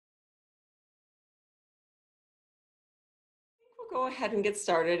go ahead and get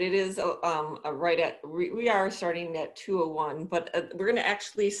started. It is we are starting at 2:01, but we're going to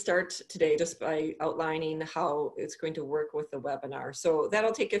actually start today just by outlining how it's going to work with the webinar. So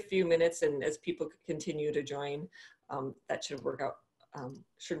that'll take a few minutes, and as people continue to join, that should work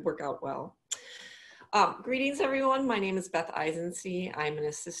out well. Greetings, everyone. My name is Beth Eisensee. I'm an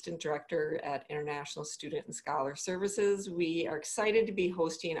Assistant Director at International Student and Scholar Services. We are excited to be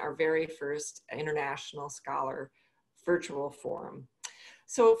hosting our very first International Scholar virtual forum.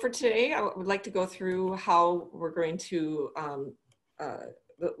 So for today, I would like to go through how we're going to,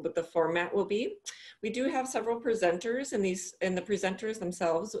 what the format will be. We do have several presenters, and the presenters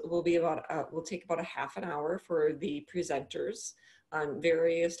themselves will be will take about a half an hour for the presenters on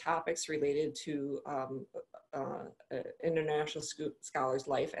various topics related to international scholars'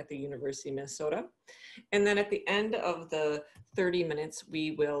 life at the University of Minnesota. And then at the end of the 30 minutes,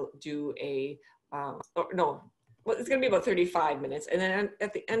 we will do well, it's going to be about 35 minutes. And then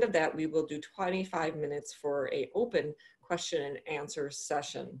at the end of that, we will do 25 minutes for an open question and answer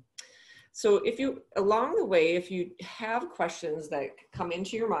session. So along the way, if you have questions that come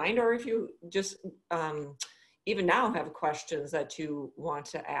into your mind, or if you just even now have questions that you want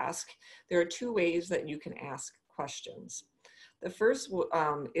to ask, there are two ways that you can ask questions. The first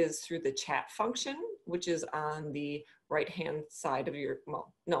is through the chat function, which is on the right-hand side of your,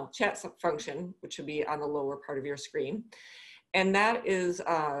 chat function, which will be on the lower part of your screen. And that is,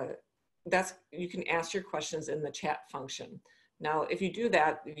 you can ask your questions in the chat function. Now, if you do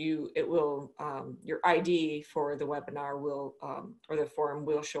that, your ID for the webinar will, or the forum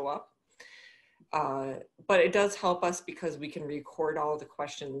will show up. But it does help us because we can record all of the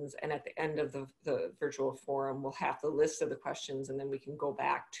questions, and at the end of the virtual forum, we'll have the list of the questions, and then we can go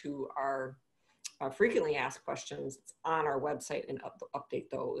back to our frequently asked questions on our website and update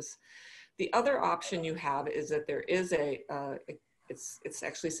those. The other option you have is that there is it's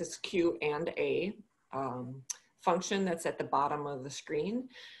actually says Q&A function that's at the bottom of the screen.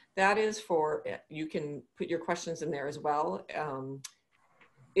 That is for, you can put your questions in there as well.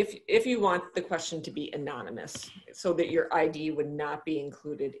 If you want the question to be anonymous, so that your ID would not be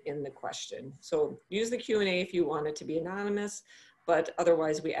included in the question. So use the Q&A if you want it to be anonymous, but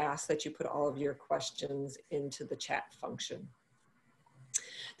otherwise we ask that you put all of your questions into the chat function.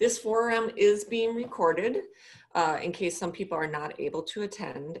 This forum is being recorded in case some people are not able to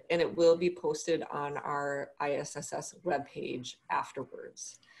attend, and it will be posted on our ISSS webpage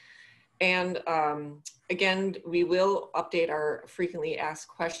afterwards. And again, we will update our frequently asked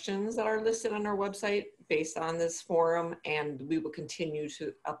questions that are listed on our website based on this forum, and we will continue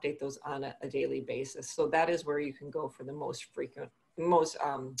to update those on a daily basis. So that is where you can go for the most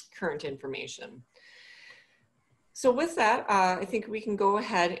current information. So with that, I think we can go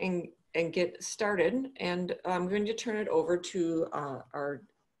ahead and get started. And I'm going to turn it over to our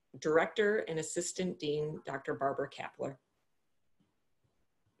Director and Assistant Dean, Dr. Barbara Kapler.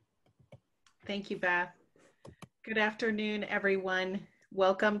 Thank you, Beth. Good afternoon, everyone.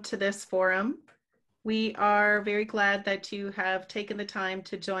 Welcome to this forum. We are very glad that you have taken the time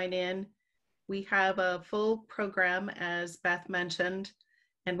to join in. We have a full program, as Beth mentioned,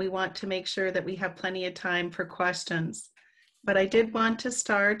 and we want to make sure that we have plenty of time for questions. But I did want to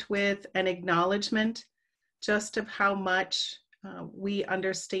start with an acknowledgement just of how much we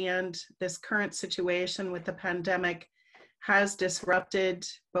understand this current situation with the pandemic has disrupted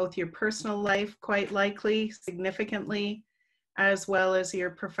both your personal life, quite likely, significantly, as well as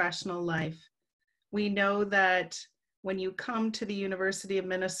your professional life. We know that when you come to the University of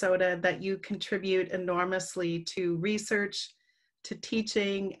Minnesota, that you contribute enormously to research, to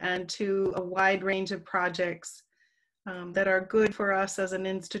teaching, and to a wide range of projects that are good for us as an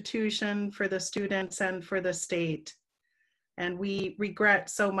institution, for the students, and for the state. And we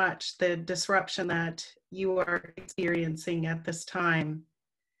regret so much the disruption that you are experiencing at this time.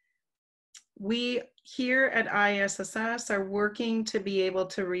 We here at ISSS are working to be able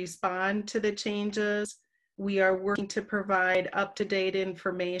to respond to the changes. We are working to provide up-to-date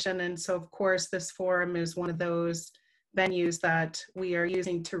information. And so, of course, this forum is one of those venues that we are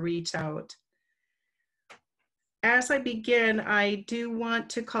using to reach out. As I begin, I do want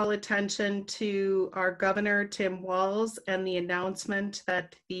to call attention to our Governor, Tim Walz, and the announcement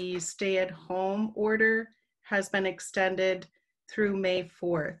that the stay-at-home order has been extended through May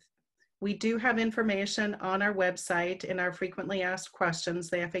 4th. We do have information on our website in our frequently asked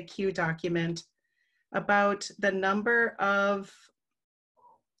questions, the FAQ document, about the number of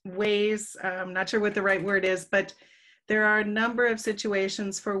ways, I'm not sure what the right word is, but there are a number of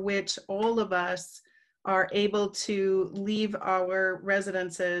situations for which all of us are able to leave our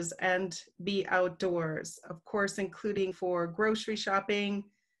residences and be outdoors, of course, including for grocery shopping,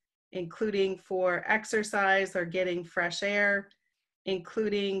 including for exercise or getting fresh air,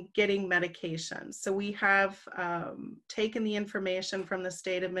 including getting medications. So we have taken the information from the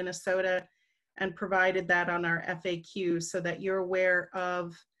state of Minnesota and provided that on our FAQ so that you're aware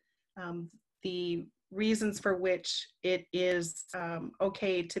of the reasons for which it is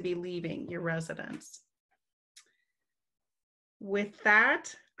okay to be leaving your residence. With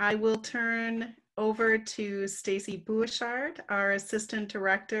that, I will turn over to Stacy Bouchard, our Assistant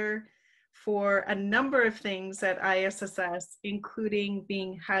Director for a number of things at ISSS, including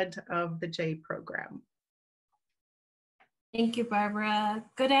being head of the J program. Thank you, Barbara.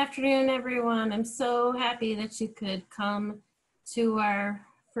 Good afternoon, everyone. I'm so happy that you could come to our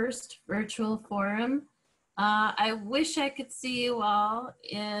first virtual forum. I wish I could see you all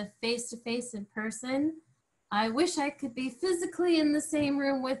face-to-face in person. I wish I could be physically in the same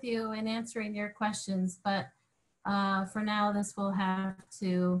room with you and answering your questions, but for now, this will have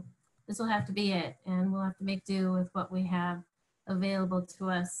to be it, and we'll have to make do with what we have available to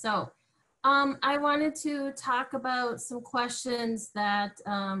us. So I wanted to talk about some questions that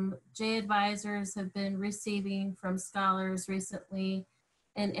J advisors have been receiving from scholars recently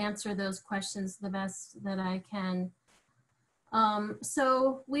and answer those questions the best that I can.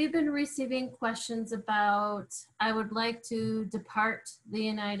 So we've been receiving questions about, I would like to depart the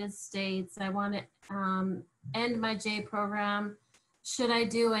United States. I want to end my J program. Should I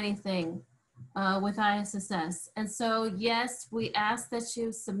do anything with ISSS? And so, yes, we ask that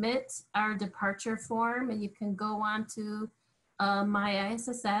you submit our departure form, and you can go on to my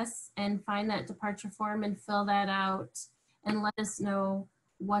ISSS and find that departure form and fill that out and let us know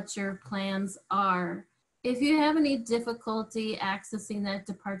what your plans are. If you have any difficulty accessing that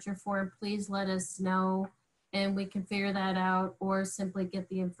departure form, please let us know and we can figure that out, or simply get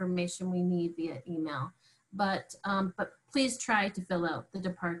the information we need via email. But please try to fill out the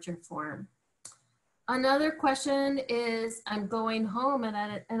departure form. Another question is, I'm going home and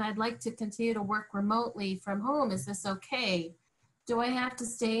I'd like to continue to work remotely from home. Is this okay? Do I have to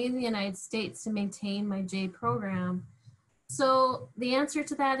stay in the United States to maintain my J program? So the answer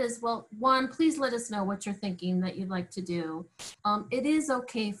to that is, well, one, please let us know what you're thinking that you'd like to do. It is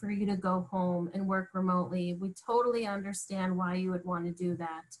okay for you to go home and work remotely. We totally understand why you would want to do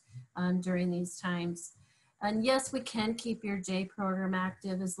that during these times. And yes, we can keep your J program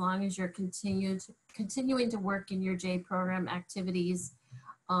active as long as you're continuing to work in your J program activities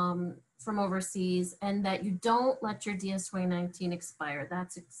from overseas, and that you don't let your DS-2019 expire.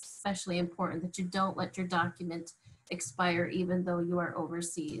 That's especially important, that you don't let your document expire even though you are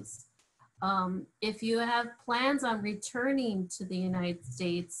overseas. If you have plans on returning to the United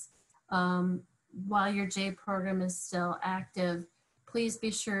States while your J program is still active, please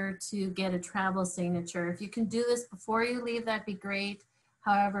be sure to get a travel signature. If you can do this before you leave, that'd be great.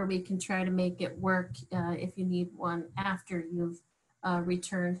 However, we can try to make it work if you need one after you've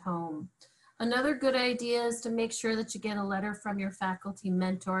returned home. Another good idea is to make sure that you get a letter from your faculty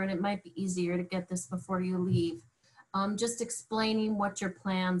mentor, and it might be easier to get this before you leave. Just explaining what your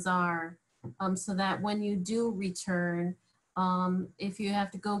plans are so that when you do return, if you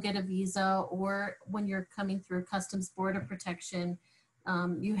have to go get a visa or when you're coming through Customs Border Protection,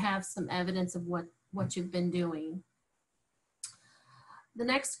 you have some evidence of what you've been doing. The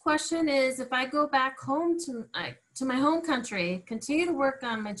next question is, if I go back home to my home country, continue to work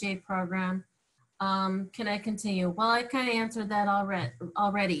on my J program, can I continue? Well, I kind of answered that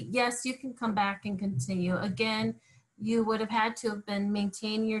already. Yes, you can come back and continue. Again, you would have had to have been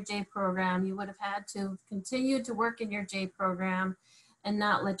maintaining your J program. You would have had to continue to work in your J program and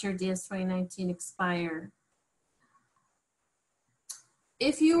not let your DS-2019 expire.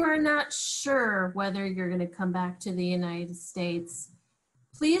 If you are not sure whether you're going to come back to the United States,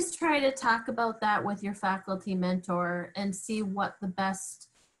 please try to talk about that with your faculty mentor and see what the best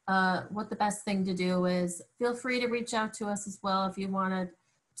thing to do is. Feel free to reach out to us as well if you want to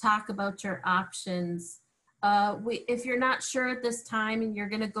talk about your options. If you're not sure at this time and you're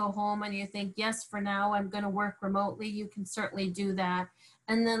going to go home and you think, yes, for now I'm going to work remotely, you can certainly do that.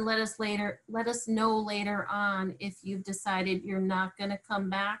 And then let us know later on if you've decided you're not going to come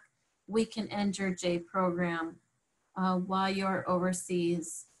back. We can end your J program while you're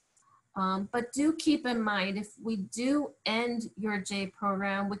overseas. But do keep in mind, if we do end your J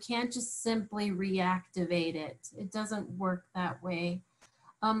program, we can't just simply reactivate it. It doesn't work that way.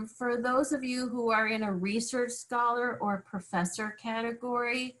 For those of you who are in a research scholar or professor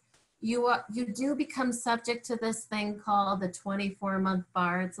category, you do become subject to this thing called the 24-month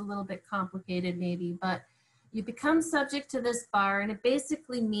bar. It's a little bit complicated maybe, but you become subject to this bar, and it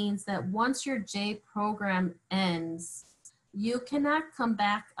basically means that once your J program ends, you cannot come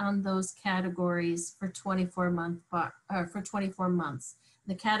back on those categories for 24 months.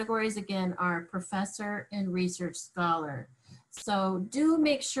 The categories again are professor and research scholar. So do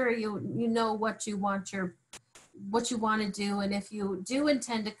make sure you know what you want to do, and if you do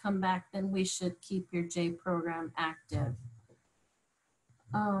intend to come back, then we should keep your J program active.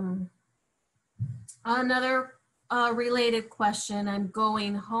 Another related question, I'm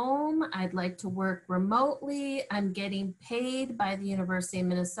going home. I'd like to work remotely. I'm getting paid by the University of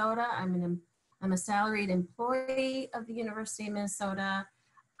Minnesota. I'm a salaried employee of the University of Minnesota,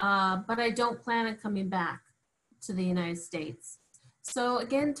 but I don't plan on coming back to the United States. So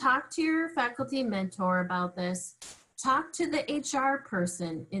again, talk to your faculty mentor about this. Talk to the HR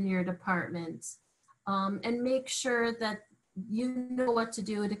person in your department, and make sure that you know what to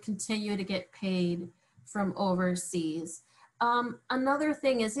do to continue to get paid from overseas. Another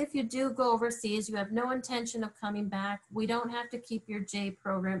thing is, if you do go overseas, you have no intention of coming back, we don't have to keep your J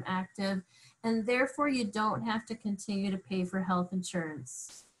program active, and therefore you don't have to continue to pay for health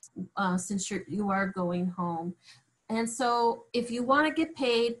insurance since you are going home. And so if you want to get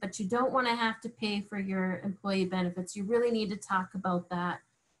paid, but you don't want to have to pay for your employee benefits, you really need to talk about that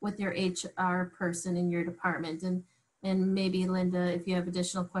with your HR person in your department. And maybe Linda, if you have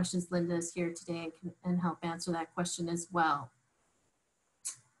additional questions, Linda is here today and can help answer that question as well.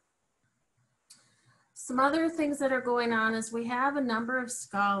 Some other things that are going on is we have a number of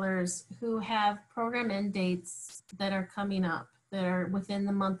scholars who have program end dates that are coming up that are within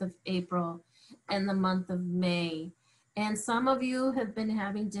the month of April and the month of May. And some of you have been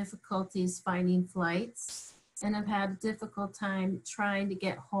having difficulties finding flights and have had a difficult time trying to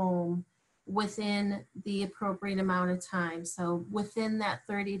get home within the appropriate amount of time. So within that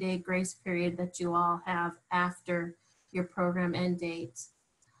 30-day grace period that you all have after your program end date.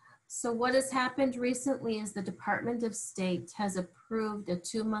 So what has happened recently is the Department of State has approved a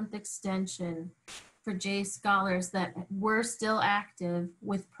 2-month extension for J scholars that were still active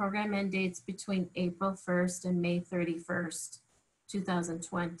with program end dates between April 1st and May 31st,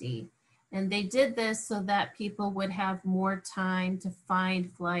 2020. And they did this so that people would have more time to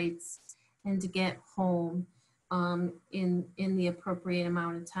find flights and to get home in the appropriate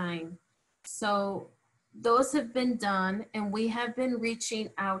amount of time. So those have been done, and we have been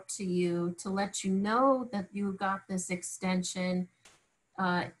reaching out to you to let you know that you got this extension.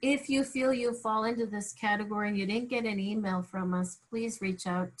 If you feel you fall into this category and you didn't get an email from us, please reach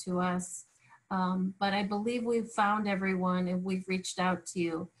out to us. But I believe we've found everyone and we've reached out to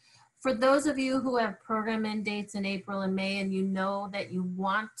you. For those of you who have program end dates in April and May, and you know that you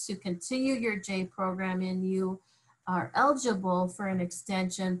want to continue your J program and you are eligible for an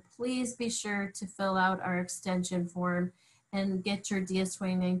extension, please be sure to fill out our extension form and get your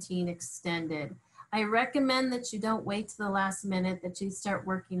DS-2019 extended. I recommend that you don't wait to the last minute, that you start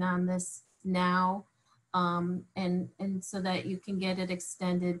working on this now, and so that you can get it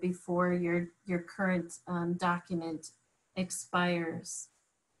extended before your current document expires.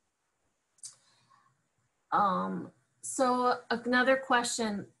 So another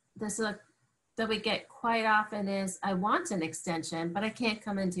question that we get quite often is, I want an extension, but I can't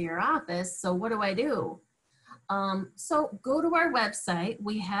come into your office, so what do I do? So go to our website.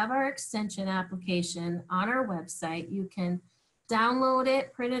 We have our extension application on our website. You can download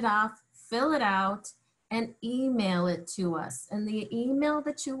it, print it off, fill it out, and email it to us. And the email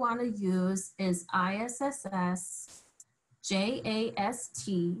that you want to use is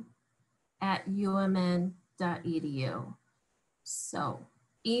ISSSJAST@umn.edu. So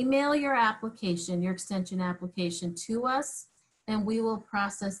email your application, your extension application to us, and we will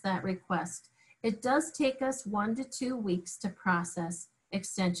process that request. It does take us 1 to 2 weeks to process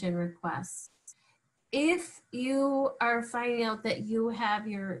extension requests. If you are finding out that you have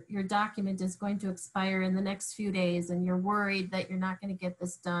your document is going to expire in the next few days and you're worried that you're not going to get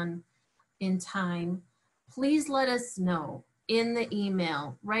this done in time, please let us know in the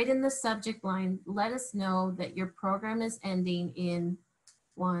email, right in the subject line. Let us know that your program is ending in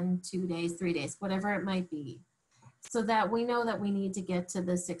 1, 2 days, 3 days, whatever it might be, so that we know that we need to get to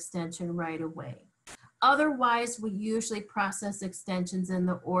this extension right away. Otherwise, we usually process extensions in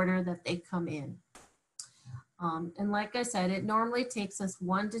the order that they come in. And like I said, it normally takes us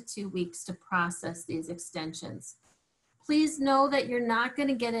 1 to 2 weeks to process these extensions. Please know that you're not going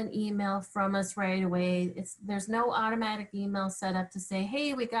to get an email from us right away. There's no automatic email set up to say,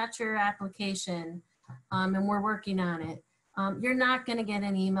 hey, we got your application and we're working on it. You're not going to get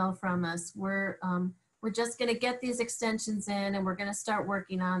an email from us. We're just going to get these extensions in and we're going to start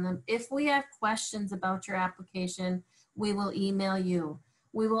working on them. If we have questions about your application, we will email you.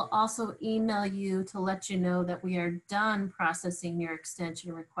 We will also email you to let you know that we are done processing your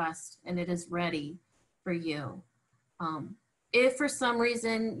extension request and it is ready for you. If for some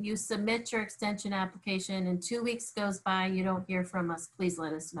reason you submit your extension application and 2 weeks goes by, you don't hear from us, please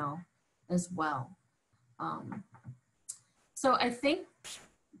let us know as well. So I think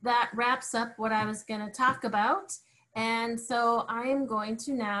that wraps up what I was going to talk about. And so I am going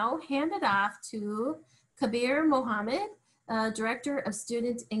to now hand it off to Kabir Mohammed, Director of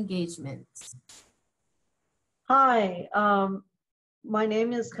Student Engagement. Hi, my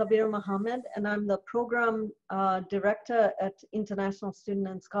name is Kabir Mohammed, and I'm the Program Director at International Student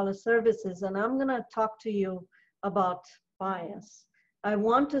and Scholar Services, and I'm going to talk to you about bias. I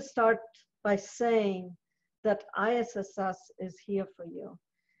want to start by saying that ISSS is here for you.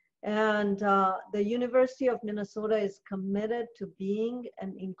 And the University of Minnesota is committed to being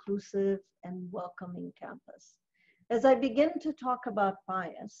an inclusive and welcoming campus. As I begin to talk about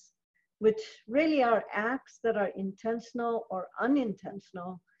bias, which really are acts that are intentional or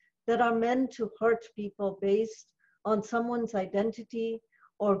unintentional, that are meant to hurt people based on someone's identity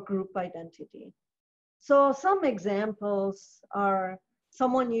or group identity. So some examples are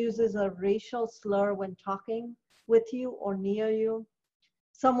someone uses a racial slur when talking with you or near you.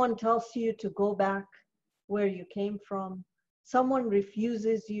 Someone tells you to go back where you came from. Someone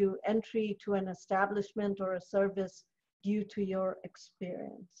refuses you entry to an establishment or a service due to your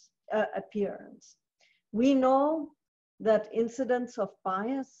appearance. We know that incidents of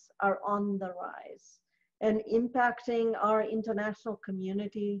bias are on the rise and impacting our international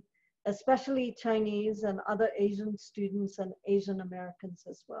community, especially Chinese and other Asian students and Asian Americans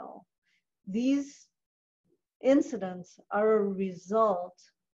as well. These incidents are a result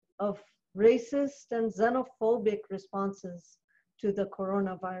of racist and xenophobic responses to the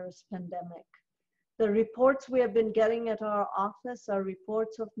coronavirus pandemic. The reports we have been getting at our office are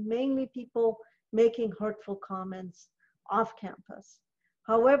reports of mainly people making hurtful comments off campus.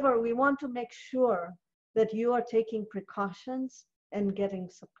 However, we want to make sure that you are taking precautions and getting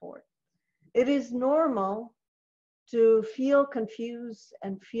support. It is normal to feel confused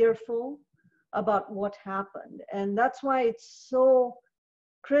and fearful about what happened. And that's why it's so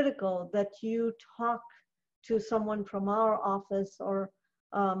critical that you talk to someone from our office or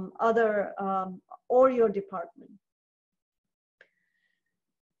or your department.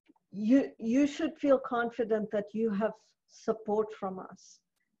 You should feel confident that you have support from us.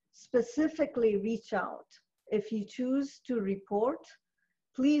 Specifically, reach out. If you choose to report,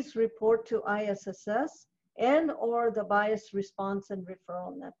 please report to ISSS and or the Bias Response and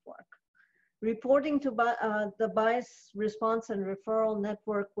Referral Network. Reporting to the Bias Response and Referral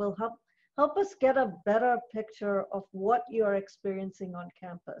Network will help us get a better picture of what you're experiencing on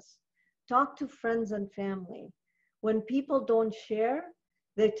campus. Talk to friends and family. When people don't share,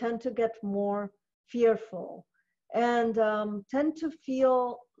 they tend to get more fearful and tend to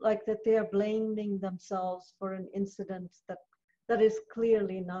feel like that they are blaming themselves for an incident that is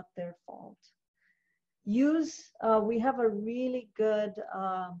clearly not their fault. We have a really good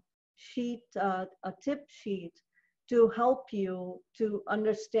sheet, a tip sheet to help you to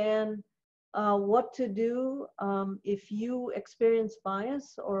understand what to do if you experience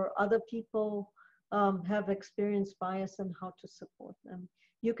bias or other people have experienced bias and how to support them.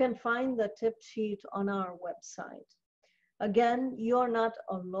 You can find the tip sheet on our website. Again, you're not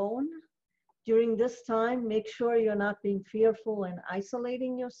alone. During this time, make sure you're not being fearful and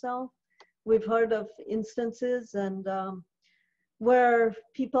isolating yourself. We've heard of instances and where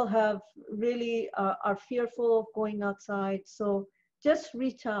people have really are fearful of going outside. So just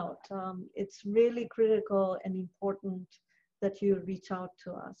reach out. It's really critical and important that you reach out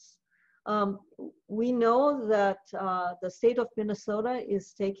to us. We know that the state of Minnesota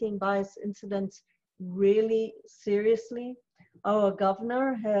is taking bias incidents really seriously. Our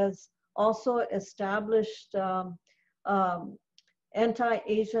governor has also established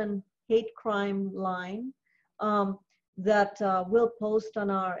anti-Asian hate crime line that we'll post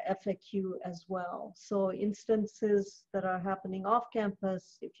on our FAQ as well. So instances that are happening off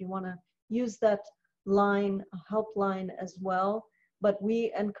campus, if you want to use that line, helpline as well, but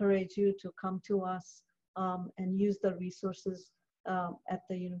we encourage you to come to us and use the resources at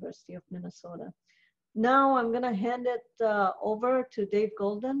the University of Minnesota. Now I'm going to hand it over to Dave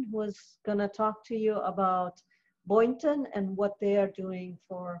Golden, who is going to talk to you about Boynton and what they are doing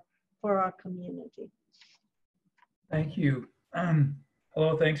for our community. Thank you.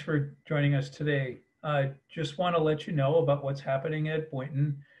 Hello, thanks for joining us today. Just want to let you know about what's happening at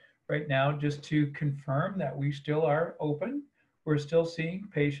Boynton right now, just to confirm that we still are open. We're still seeing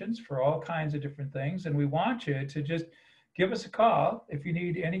patients for all kinds of different things, and we want you to just give us a call if you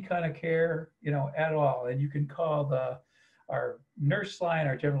need any kind of care, at all. And you can call our nurse line,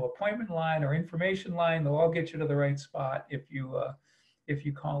 our general appointment line, our information line. They'll all get you to the right spot if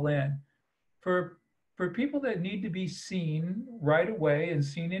you call in. For people that need to be seen right away and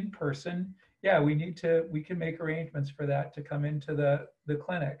seen in person, yeah, we can make arrangements for that to come into the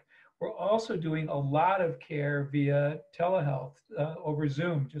clinic. We're also doing a lot of care via telehealth over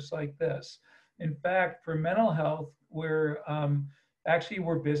Zoom, just like this. In fact, for mental health, we're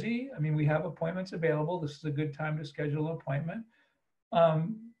busy. I mean, we have appointments available. This is a good time to schedule an appointment.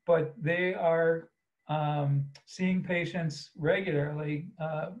 But they are seeing patients regularly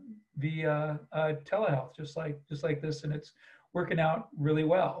via telehealth, just like this, and it's working out really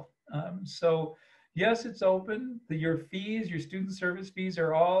well. So yes, it's open. Your fees, your student service fees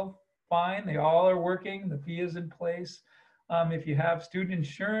are all fine. They all are working. The fee is in place. If you have student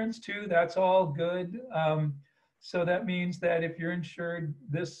insurance too, that's all good. So that means that if you're insured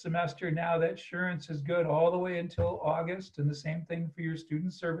this semester, now that insurance is good all the way until August, and the same thing for your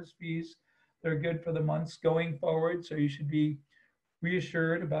student service fees. They're good for the months going forward. So you should be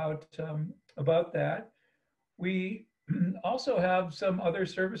reassured about that. We also have some other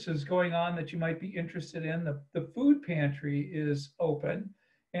services going on that you might be interested in. The food pantry is open,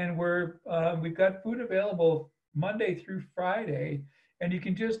 and we've got food available Monday through Friday, and you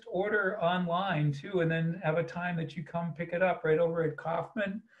can just order online too, and then have a time that you come pick it up right over at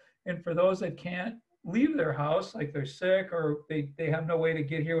Kaufman. And for those that can't leave their house, like they're sick or they have no way to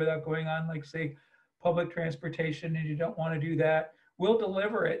get here without going on, like say, public transportation, and you don't want to do that, we'll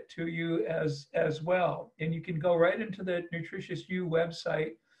deliver it to you as well. And you can go right into the Nutritious You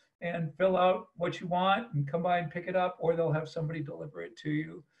website and fill out what you want and come by and pick it up, or they'll have somebody deliver it to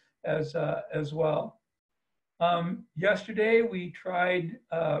you as well. Yesterday, we tried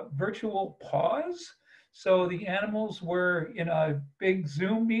virtual pause. So the animals were in a big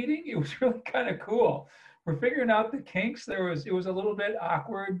Zoom meeting. It was really kind of cool. We're figuring out the kinks. It was a little bit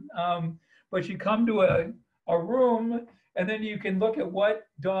awkward, but you come to a room, and then you can look at what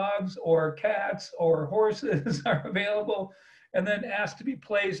dogs or cats or horses are available, and then ask to be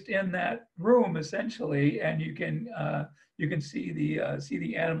placed in that room essentially, and you can see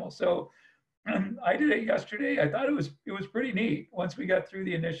the animal. So I did it yesterday. I thought it was pretty neat once we got through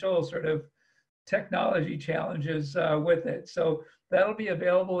the initial sort of technology challenges with it. So that'll be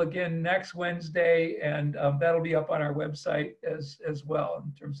available again next Wednesday, and that'll be up on our website as well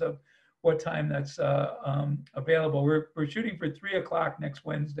in terms of what time that's available. We're shooting for 3 o'clock next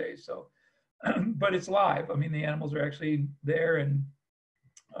Wednesday. So, but it's live. I mean, the animals are actually there, and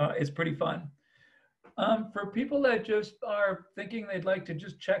it's pretty fun. For people that just are thinking they'd like to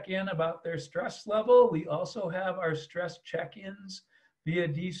just check in about their stress level, we also have our stress check-ins via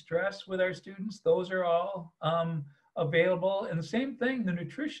de-stress with our students. Those are all available. And the same thing, the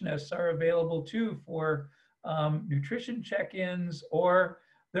nutritionists are available too for nutrition check-ins, or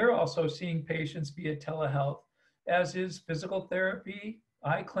they're also seeing patients via telehealth, as is physical therapy.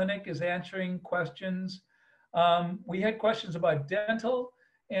 iClinic is answering questions. We had questions about dental,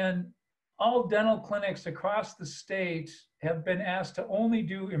 and all dental clinics across the state have been asked to only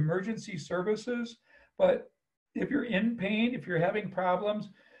do emergency services. But if you're in pain, if you're having problems,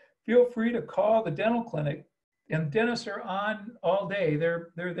 feel free to call the dental clinic. And dentists are on all day.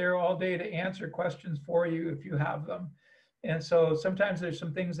 They're there all day to answer questions for you if you have them. And so sometimes there's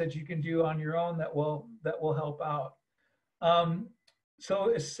some things that you can do on your own that will help out. So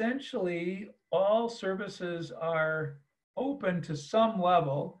essentially, all services are open to some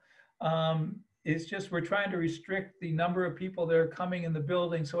level. It's just we're trying to restrict the number of people that are coming in the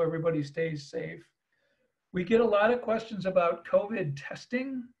building so everybody stays safe. We get a lot of questions about COVID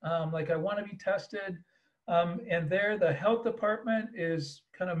testing, like I want to be tested. And there, the health department is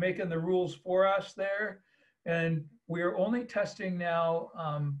kind of making the rules for us there. And we're only testing now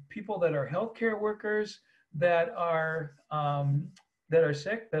people that are healthcare workers that are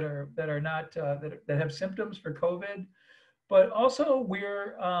sick, that have symptoms for COVID. But also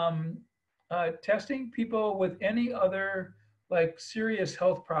we're testing people with any other like serious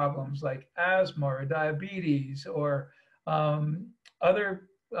health problems like asthma or diabetes or other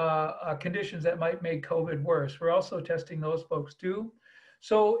conditions that might make COVID worse. We're also testing those folks too.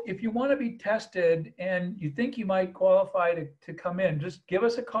 So if you want to be tested and you think you might qualify to come in, just give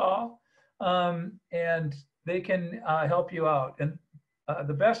us a call and they can help you out. And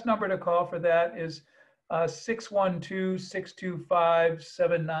the best number to call for that is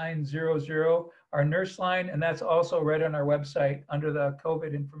 612-625-7900, our nurse line, and that's also right on our website under the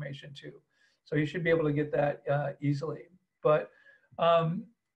COVID information too. So you should be able to get that easily. But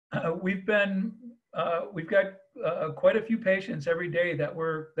we've got quite a few patients every day that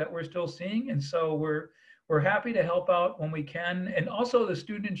we're still seeing, and so we're happy to help out when we can. And also the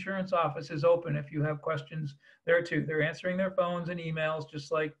student insurance office is open if you have questions there too. They're answering their phones and emails just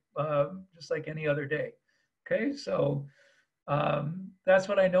like any other day. Okay, so that's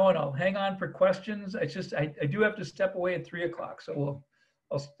what I know, and I'll hang on for questions. I do have to step away at 3 o'clock, so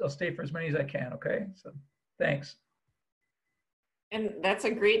I'll stay for as many as I can. Okay, so thanks. And that's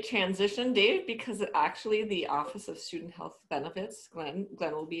a great transition, Dave, because actually the Office of Student Health Benefits, Glenn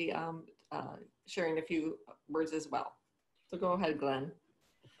will be sharing a few words as well. So go ahead, Glenn.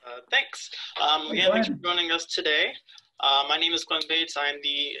 Thanks. Again, thanks for joining us today. My name is Glenn Bates. I'm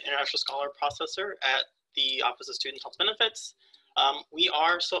the International Scholar Processor at the Office of Student Health Benefits. We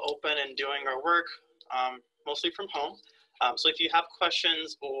are still open and doing our work mostly from home. So if you have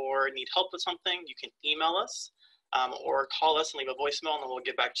questions or need help with something, you can email us or call us and leave a voicemail, and then we'll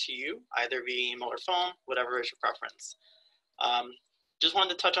get back to you either via email or phone, whatever is your preference. Just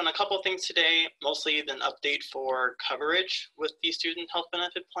wanted to touch on a couple of things today, mostly an update for coverage with the Student Health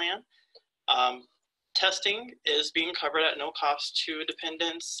Benefit Plan. Testing is being covered at no cost to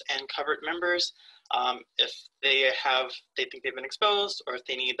dependents and covered members if they think they've been exposed or if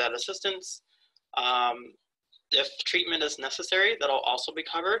they need that assistance. If treatment is necessary, that'll also be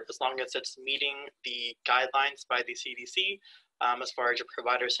covered as long as it's meeting the guidelines by the CDC as far as your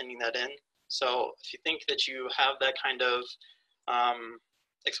provider sending that in. So if you think that you have that kind of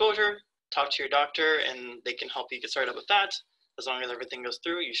exposure, talk to your doctor and they can help you get started with that. As long as everything goes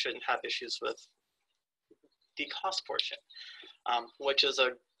through, you shouldn't have issues with the cost portion, which is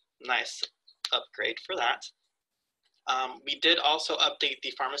a nice upgrade for that. We did also update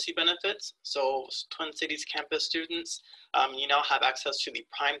the pharmacy benefits. So Twin Cities campus students, you now have access to the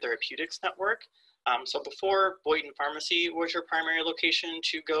Prime Therapeutics Network. So before, Boynton Pharmacy was your primary location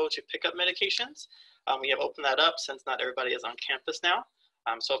to go to pick up medications. We have opened that up since not everybody is on campus now.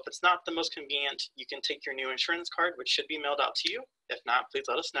 So if it's not the most convenient, you can take your new insurance card, which should be mailed out to you. If not, please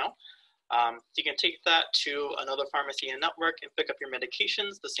let us know. You can take that to another pharmacy in the network and pick up your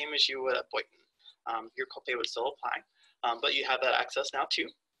medications the same as you would at Boynton. Your copay would still apply, but you have that access now too.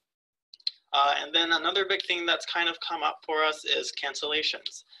 And then another big thing that's kind of come up for us is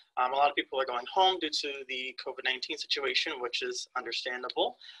cancellations. A lot of people are going home due to the COVID-19 situation, which is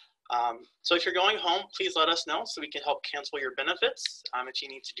understandable. So if you're going home, please let us know so we can help cancel your benefits if you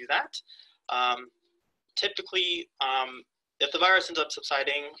need to do that. Typically, if the virus ends up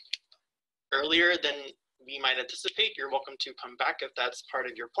subsiding earlier than we might anticipate, you're welcome to come back if that's part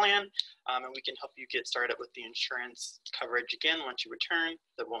of your plan, and we can help you get started with the insurance coverage again once you return.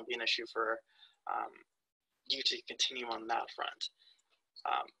 There won't be an issue for you to continue on that front.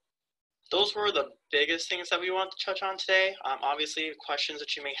 Those were the biggest things that we want to touch on today. Obviously, questions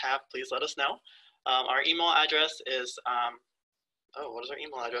that you may have, please let us know. Our email address is, what is our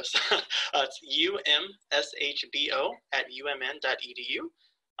email address? It's umshbo@umn.edu.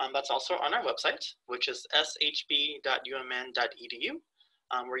 That's also on our website, which is shb.umn.edu,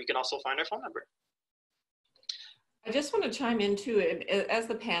 where you can also find our phone number. I just want to chime in too, as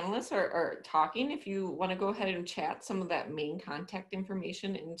the panelists are talking, if you want to go ahead and chat some of that main contact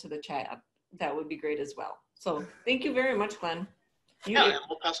information into the chat, that would be great as well. So thank you very much, Glenn. Yeah, and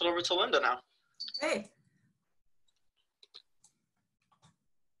we'll pass it over to Linda now. Okay.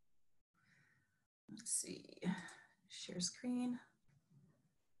 Let's see, share screen.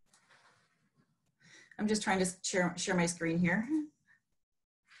 I'm just trying to share my screen here.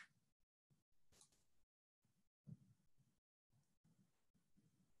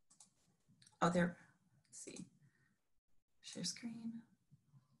 Oh, there, let's see, share screen.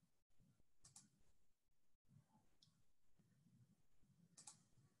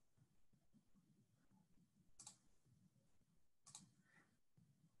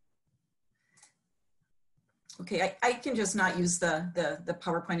 Okay, I can just not use the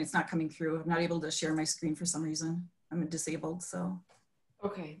PowerPoint. It's not coming through. I'm not able to share my screen for some reason. I'm disabled, so.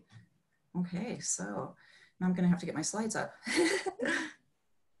 Okay. Okay, so now I'm gonna have to get my slides up.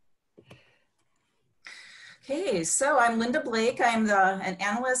 Okay, so I'm Linda Blake. I'm an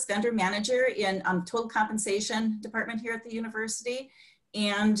analyst vendor manager in total compensation department here at the university.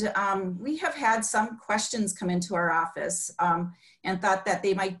 And we have had some questions come into our office and thought that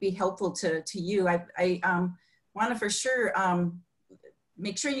they might be helpful to you. I want to for sure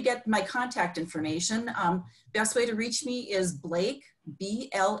make sure you get my contact information. Best way to reach me is Blake,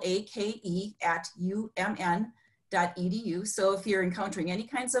 blake@umn.edu. So if you're encountering any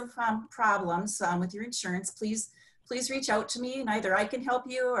kinds of problems with your insurance, please reach out to me, and either I can help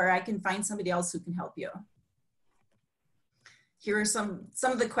you or I can find somebody else who can help you. Here are some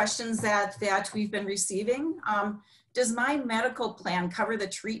of the questions that we've been receiving. Does my medical plan cover the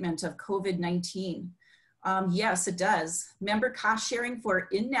treatment of COVID-19? Yes, it does. Member cost sharing for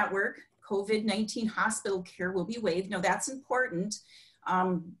in-network COVID-19 hospital care will be waived. Now that's important,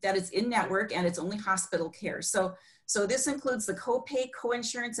 that it's in-network and it's only hospital care. So this includes the copay,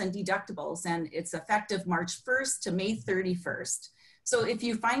 coinsurance, and deductibles, and it's effective March 1st to May 31st. So if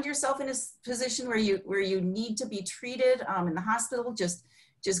you find yourself in a position where you need to be treated in the hospital, just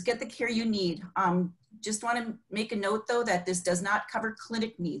get the care you need. Just want to make a note though that this does not cover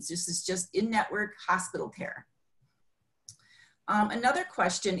clinic needs. This is just in-network hospital care. Another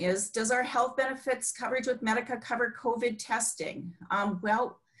question is, does our health benefits coverage with Medica cover COVID testing?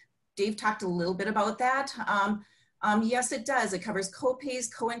 Well, Dave talked a little bit about that. Yes, it does. It covers copays,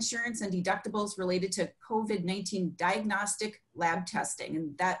 coinsurance, and deductibles related to COVID-19 diagnostic lab testing,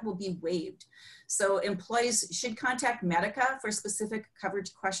 and that will be waived. So employees should contact Medica for specific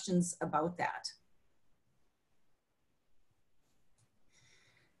coverage questions about that.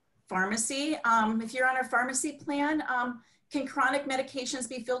 Pharmacy, if you're on a pharmacy plan, can chronic medications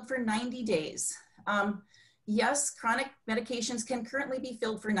be filled for 90 days? Yes, chronic medications can currently be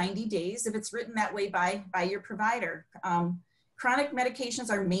filled for 90 days if it's written that way by your provider. Chronic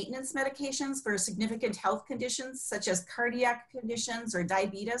medications are maintenance medications for significant health conditions such as cardiac conditions or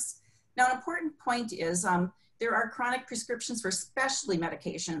diabetes. Now, an important point is there are chronic prescriptions for specialty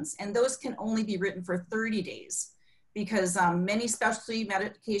medications, and those can only be written for 30 days because many specialty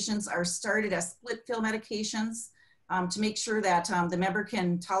medications are started as split fill medications to make sure that the member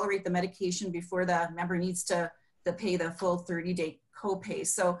can tolerate the medication before the member needs to pay the full 30-day copay.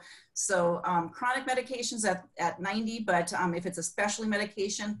 So chronic medications at 90, but if it's a specialty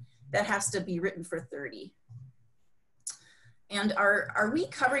medication, that has to be written for 30. And are we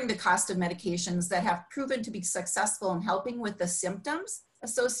covering the cost of medications that have proven to be successful in helping with the symptoms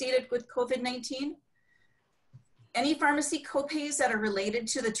associated with COVID-19? Any pharmacy copays that are related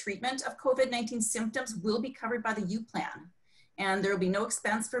to the treatment of COVID-19 symptoms will be covered by the U plan, and there will be no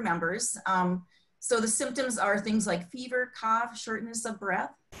expense for members. So the symptoms are things like fever, cough, shortness of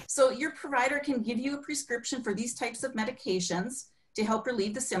breath. So your provider can give you a prescription for these types of medications to help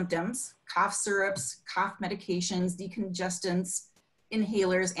relieve the symptoms: cough syrups, cough medications, decongestants,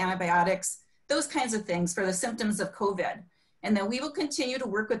 inhalers, antibiotics, those kinds of things for the symptoms of COVID. And then we will continue to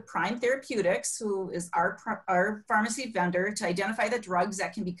work with Prime Therapeutics, who is our pharmacy vendor, to identify the drugs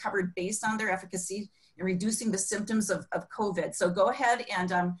that can be covered based on their efficacy in reducing the symptoms of COVID. So go ahead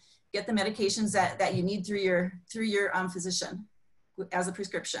and get the medications that you need through your physician as a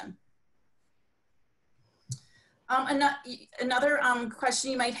prescription. Another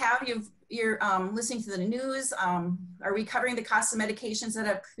question you might have, you're listening to the news, are we covering the cost of medications that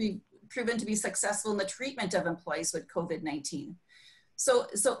have proven to be successful in the treatment of employees with COVID-19? So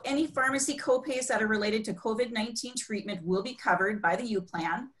any pharmacy copays that are related to COVID-19 treatment will be covered by the U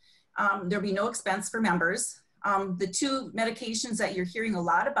plan. There'll be no expense for members. The two medications that you're hearing a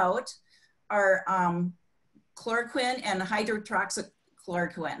lot about are chloroquine and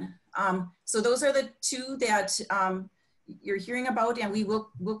hydroxychloroquine. So those are the two that you're hearing about, and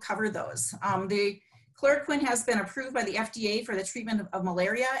we'll cover those. The chloroquine has been approved by the FDA for the treatment of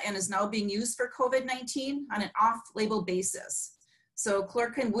malaria and is now being used for COVID-19 on an off-label basis. So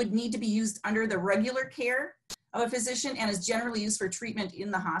chloroquine would need to be used under the regular care of a physician and is generally used for treatment in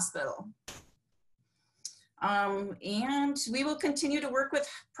the hospital. And we will continue to work with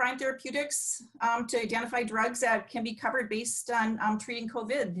Prime Therapeutics to identify drugs that can be covered based on treating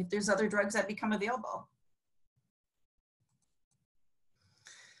COVID if there's other drugs that become available.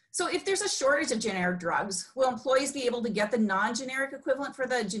 So if there's a shortage of generic drugs, will employees be able to get the non-generic equivalent for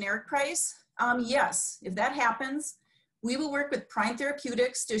the generic price? Yes, if that happens, we will work with Prime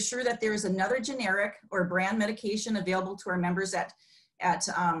Therapeutics to assure that there is another generic or brand medication available to our members at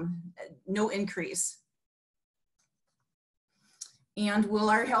no increase. And will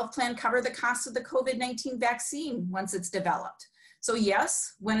our health plan cover the cost of the COVID-19 vaccine once it's developed? So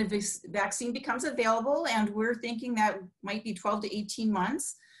yes, when a vaccine becomes available, and we're thinking that might be 12 to 18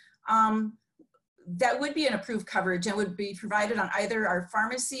 months, that would be an approved coverage and would be provided on either our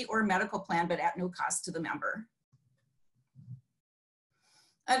pharmacy or medical plan, but at no cost to the member.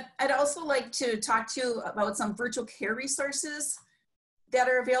 I'd also like to talk to you about some virtual care resources that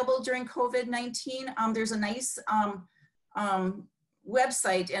are available during COVID-19. There's a nice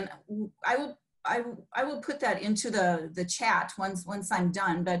website, and I will I will put that into the chat once I'm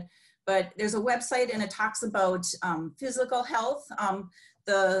done, but there's a website and it talks about physical health,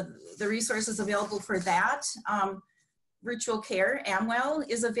 the resources available for that. Virtual care, Amwell,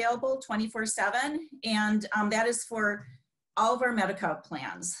 is available 24/7, and that is for all of our Medicaid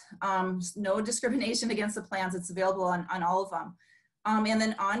plans. No discrimination against the plans. It's available on all of them. And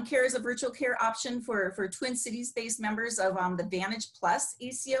then OnCare is a virtual care option for Twin Cities-based members of the Vantage Plus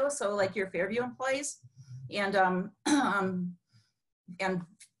ACO, so like your Fairview employees, and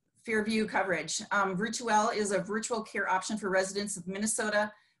Fairview coverage. Virtuel is a virtual care option for residents of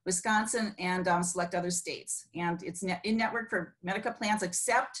Minnesota, Wisconsin, and select other states. And it's in-network for Medicaid plans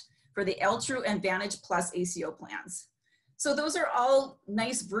except for the L-True and Vantage Plus ACO plans. So those are all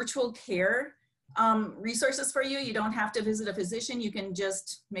nice virtual care resources for you. You don't have to visit a physician. You can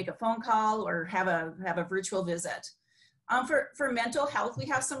just make a phone call or have a virtual visit. For mental health, we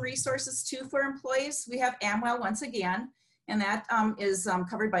have some resources too for employees. We have Amwell once again, and that is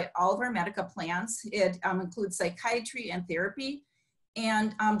covered by all of our Medicaid plans. It includes psychiatry and therapy.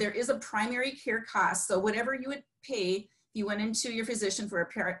 And there is a primary care cost. So whatever you would pay, if you went into your physician for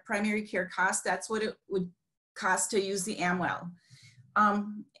a primary care cost, that's what it would cost to use the Amwell.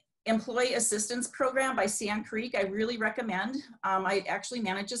 Employee Assistance Program by Sand Creek, I really recommend. I actually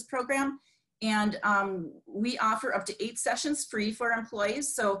manage this program, and we offer up to 8 sessions free for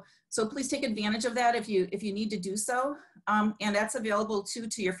employees. So please take advantage of that if you need to do so. And that's available too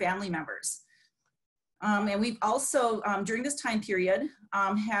to your family members. And we've also, during this time period,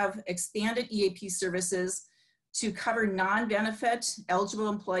 have expanded EAP services to cover non-benefit eligible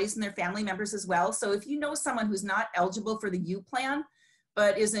employees and their family members as well. So if you know someone who's not eligible for the U plan,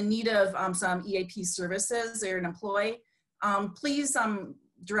 but is in need of some EAP services, or an employee, please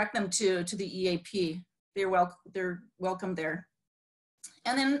direct them to the EAP. They're welcome there.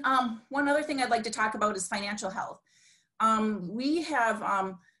 And then one other thing I'd like to talk about is financial health. We have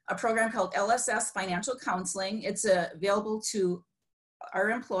a program called ISSS Financial Counseling. It's available to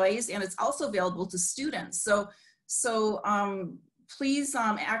our employees, and it's also available to students. So please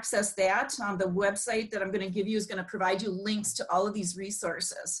access that. The website that I'm going to give you is going to provide you links to all of these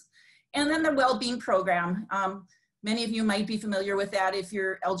resources. And then the well-being program. Many of you might be familiar with that. If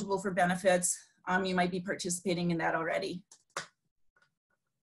you're eligible for benefits, you might be participating in that already.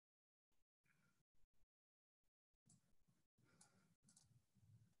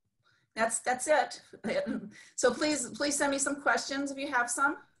 That's it. So please send me some questions if you have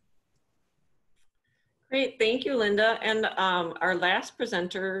some. Great, thank you, Linda. And our last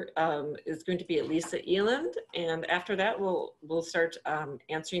presenter is going to be Lisa Eland. And after that, we'll start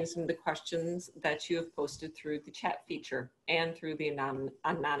answering some of the questions that you have posted through the chat feature and through the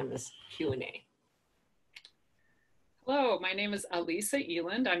anonymous Q&A. Hello, my name is Lisa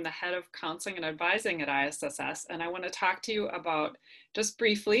Eland. I'm the head of counseling and advising at ISSS, and I want to talk to you about, just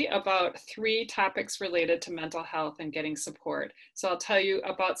briefly, about 3 topics related to mental health and getting support. So I'll tell you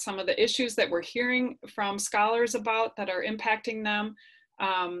about some of the issues that we're hearing from scholars about that are impacting them,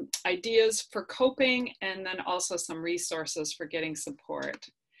 ideas for coping, and then also some resources for getting support.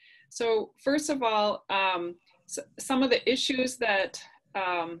 So first of all, some of the issues that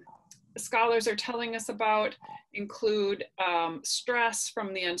scholars are telling us about include stress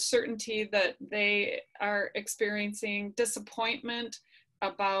from the uncertainty that they are experiencing, disappointment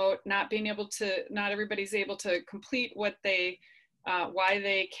about not everybody's able to complete what why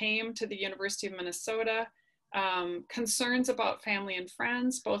they came to the University of Minnesota, concerns about family and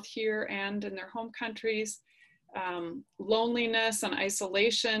friends, both here and in their home countries, loneliness and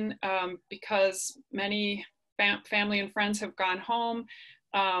isolation because many family and friends have gone home,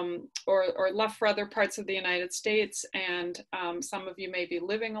 or left for other parts of the United States, and some of you may be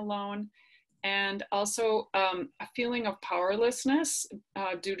living alone, and also a feeling of powerlessness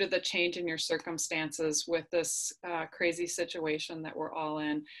due to the change in your circumstances with this crazy situation that we're all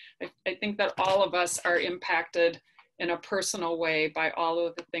in. I think that all of us are impacted in a personal way by all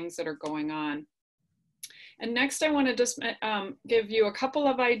of the things that are going on. And next, I want to just give you a couple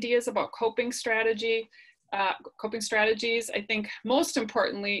of ideas about coping strategies. I think most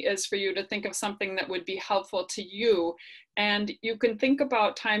importantly is for you to think of something that would be helpful to you. And you can think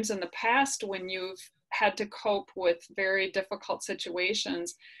about times in the past when you've had to cope with very difficult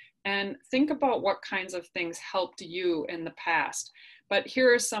situations, and think about what kinds of things helped you in the past. But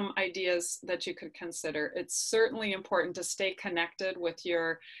here are some ideas that you could consider. It's certainly important to stay connected with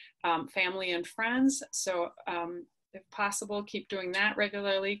your family and friends. So if possible, keep doing that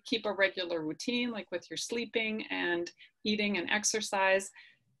regularly. Keep a regular routine, like with your sleeping and eating and exercise.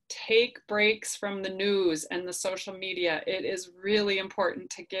 take breaks from the news and the social media. It is really important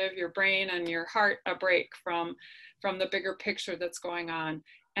to give your brain and your heart a break from the bigger picture that's going on.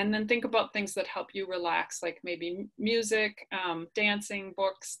 And then think about things that help you relax, like maybe music, dancing,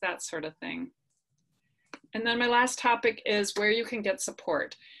 books, that sort of thing. And then my last topic is where you can get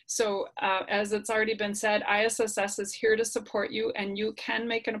support. So as it's already been said, ISSS is here to support you, and you can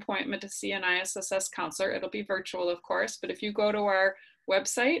make an appointment to see an ISSS counselor. It'll be virtual, of course, but if you go to our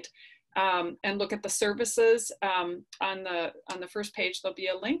website and look at the services on the first page, there'll be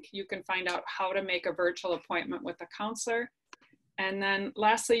a link. You can find out how to make a virtual appointment with a counselor. And then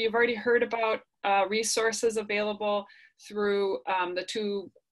lastly, you've already heard about resources available through the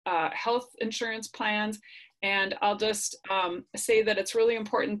two health insurance plans. And I'll just say that it's really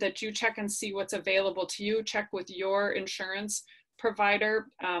important that you check and see what's available to you. Check with your insurance provider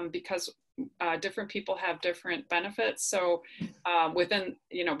because different people have different benefits. So within,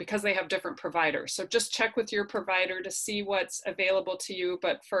 because they have different providers. So just check with your provider to see what's available to you.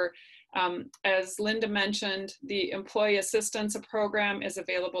 But for, as Linda mentioned, the employee assistance program is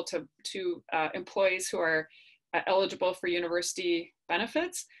available to employees who are eligible for university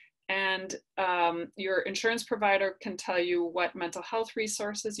benefits. And your insurance provider can tell you what mental health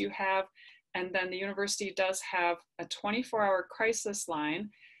resources you have. And then the university does have a 24-hour crisis line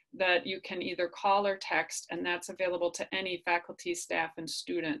that you can either call or text, and that's available to any faculty, staff, and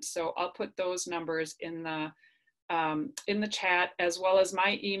students. So I'll put those numbers in the chat, as well as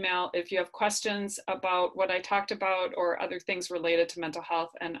my email if you have questions about what I talked about or other things related to mental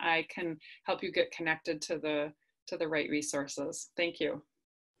health, and I can help you get connected to the right resources. Thank you.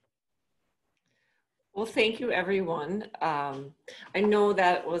 Well, thank you, everyone. I know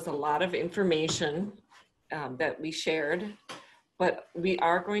that was a lot of information that we shared, but we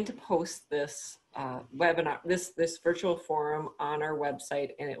are going to post this webinar, this virtual forum on our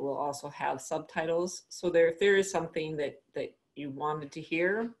website, and it will also have subtitles. So if there is something that you wanted to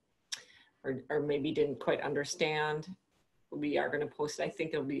hear or maybe didn't quite understand, we are going to post it. I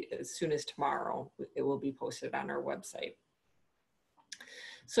think it'll be as soon as tomorrow. It will be posted on our website.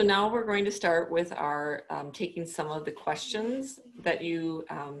 So now we're going to start with our taking some of the questions that you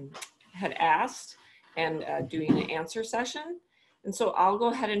had asked and doing an answer session. And so I'll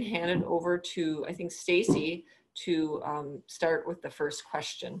go ahead and hand it over to, I think, Stacy to start with the first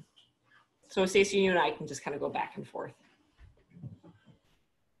question. So Stacy, you and I can just kind of go back and forth.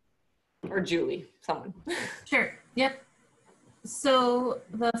 Or Julie, someone. Sure, yep. So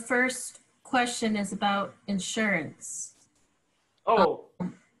the first question is about insurance. Oh.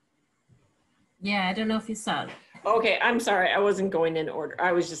 Yeah, I don't know if you saw it. Okay, I'm sorry. I wasn't going in order.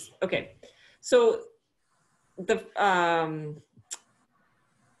 I was just, okay. So the,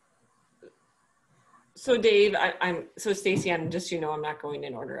 so Dave, so Stacy, I'm just, I'm not going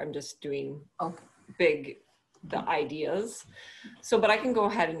in order. I'm just doing the ideas. So, but I can go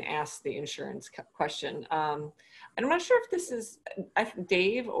ahead and ask the insurance question. I'm not sure if this is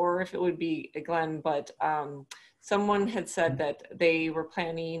Dave or if it would be Glenn, but someone had said that they were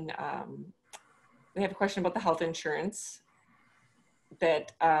planning, they have a question about the health insurance,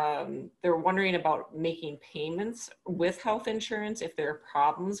 that they're wondering about making payments with health insurance if there are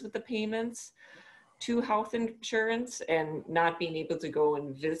problems with the payments to health insurance and not being able to go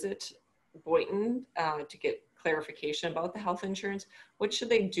and visit Boynton to get clarification about the health insurance. What should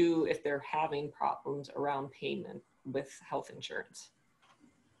they do if they're having problems around payment with health insurance?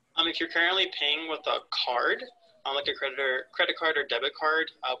 If you're currently paying with a card, like a credit card or debit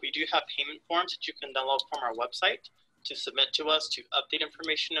card, we do have payment forms that you can download from our website to submit to us to update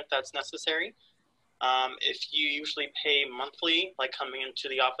information if that's necessary. If you usually pay monthly, like coming into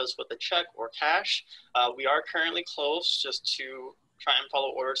the office with a check or cash, we are currently closed just to try and follow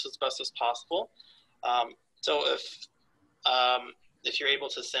orders as best as possible. So if you're able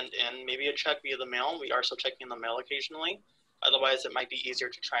to send in maybe a check via the mail, we are still checking the mail occasionally. Otherwise, it might be easier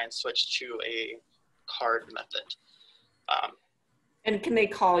to try and switch to a card method. And can they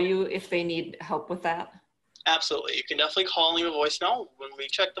call you if they need help with that? Absolutely. You can definitely call and leave a voicemail. When we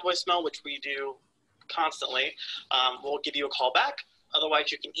check the voicemail, which we do constantly, we'll give you a call back.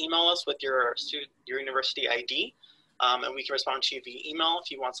 Otherwise, you can email us with your university ID, and we can respond to you via email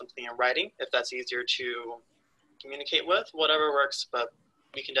if you want something in writing, if that's easier to communicate with, whatever works, but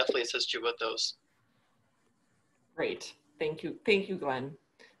we can definitely assist you with those. Great. Thank you. Thank you, Glenn.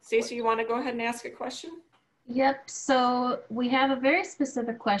 Stacey, you want to go ahead and ask a question? Yep, so we have a very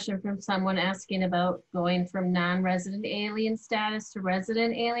specific question from someone asking about going from non-resident alien status to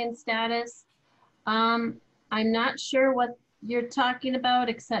resident alien status. I'm not sure what you're talking about,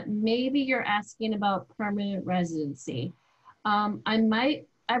 except maybe you're asking about permanent residency.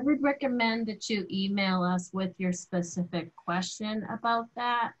 I I would recommend that you email us with your specific question about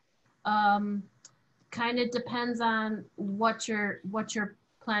that. Kind of depends on what you're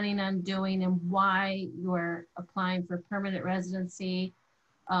planning on doing and why you're applying for permanent residency.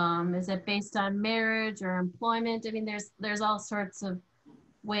 Is it based on marriage or employment? I mean, there's all sorts of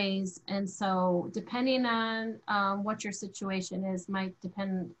ways, and so depending on what your situation is might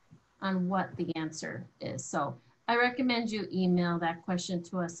depend on what the answer is. So I recommend you email that question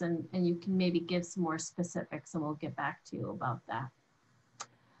to us, and you can maybe give some more specifics, and we'll get back to you about that.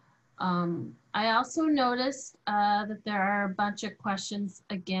 I also noticed that there are a bunch of questions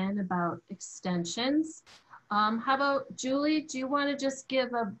again about extensions. How about Julie, do you want to just give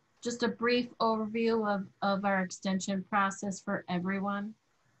just a brief overview of our extension process for everyone?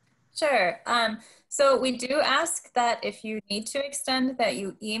 Sure. So we do ask that if you need to extend, that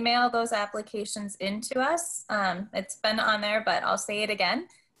you email those applications into us. It's been on there, but I'll say it again.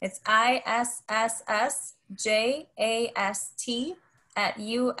 It's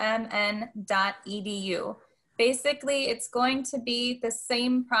ISSSJAST@umn.edu. Basically, it's going to be the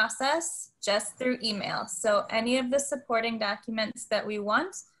same process, just through email. So any of the supporting documents that we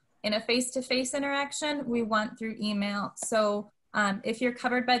want in a face-to-face interaction, we want through email. So if you're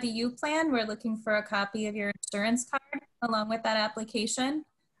covered by the U plan, we're looking for a copy of your insurance card along with that application.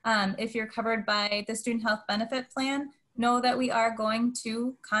 If you're covered by the student health benefit plan, know that we are going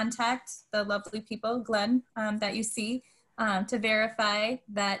to contact the lovely people, Glenn, that you see, to verify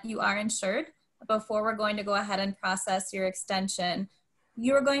that you are insured before we're going to go ahead and process your extension.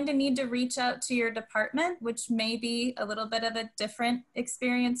 You're going to need to reach out to your department, which may be a little bit of a different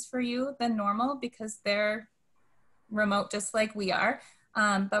experience for you than normal because they're remote just like we are,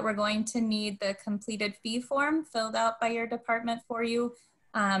 but we're going to need the completed fee form filled out by your department for you.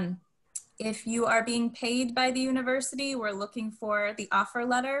 If you are being paid by the university, we're looking for the offer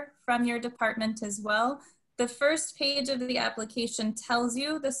letter from your department as well. The first page of the application tells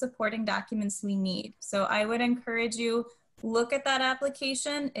you the supporting documents we need. So I would encourage you, look at that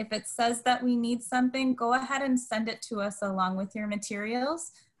application. If it says that we need something, go ahead and send it to us along with your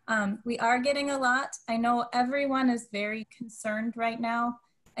materials. We are getting a lot. I know everyone is very concerned right now.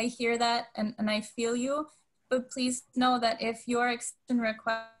 I hear that and I feel you, but please know that if your extension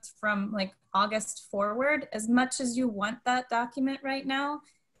request from like August forward, as much as you want that document right now,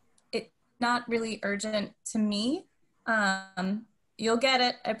 it's not really urgent to me. You'll get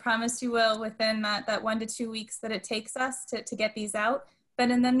it, I promise you will, within that 1 to 2 weeks that it takes us to get these out.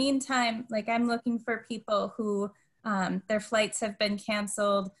 But in the meantime, like I'm looking for people who their flights have been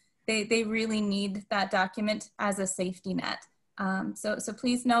canceled. They really need that document as a safety net. So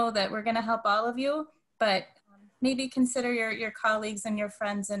please know that we're gonna help all of you, but maybe consider your colleagues and your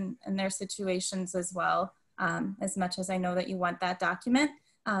friends and their situations as well, as much as I know that you want that document.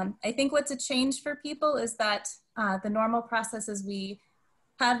 I think what's a change for people is that the normal process is we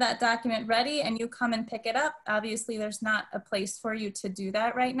have that document ready and you come and pick it up. Obviously, there's not a place for you to do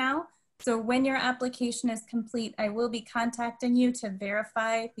that right now. So when your application is complete, I will be contacting you to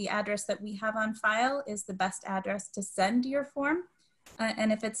verify the address that we have on file is the best address to send your form.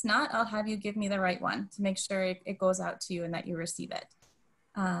 And if it's not, I'll have you give me the right one to make sure it goes out to you and that you receive it.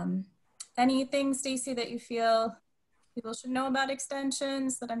 Anything, Stacy, that you feel people should know about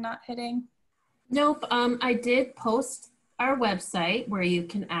extensions that I'm not hitting? Nope, I did post our website where you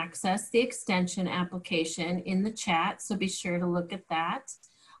can access the extension application in the chat, so be sure to look at that.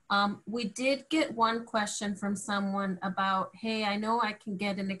 We did get one question from someone about, hey, I know I can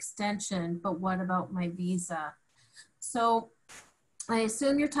get an extension, but what about my visa? So I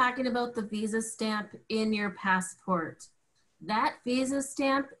assume you're talking about the visa stamp in your passport. That visa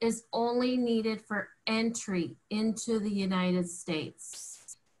stamp is only needed for entry into the United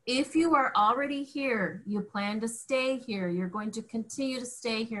States. If you are already here, you plan to stay here, you're going to continue to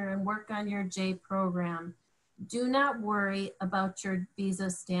stay here and work on your J program, do not worry about your visa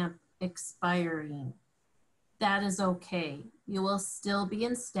stamp expiring. That is okay. You will still be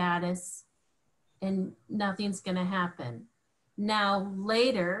in status and nothing's gonna happen. Now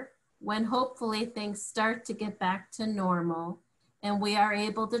later, when hopefully things start to get back to normal and we are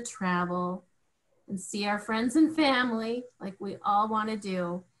able to travel and see our friends and family like we all wanna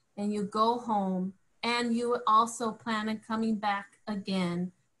do, and you go home and you also plan on coming back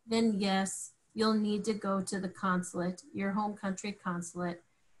again, then yes, you'll need to go to the consulate, your home country consulate,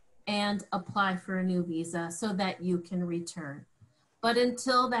 and apply for a new visa so that you can return. But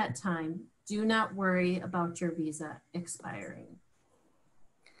until that time, do not worry about your visa expiring.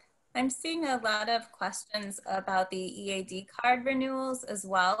 I'm seeing a lot of questions about the EAD card renewals as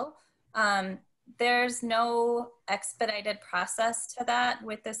well. There's no expedited process to that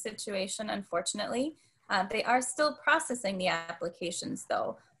with this situation, unfortunately. They are still processing the applications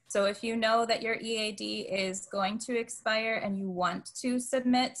though. So if you know that your EAD is going to expire and you want to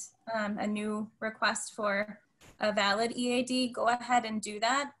submit a new request for a valid EAD, go ahead and do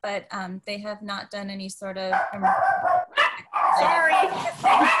that. But they have not done any sort of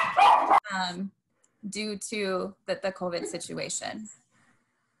due to the COVID situation.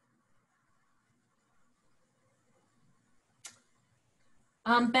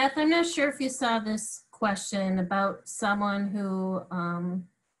 Beth, I'm not sure if you saw this question about someone who,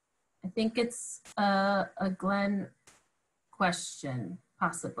 I think it's a Glenn question,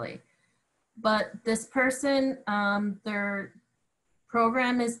 possibly. But this person, their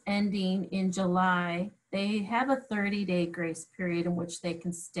program is ending in July. They have a 30-day grace period in which they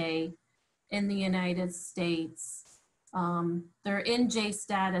can stay in the United States. They're in J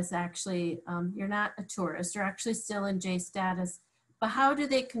status, actually. You're not a tourist, you're actually still in J status. But how do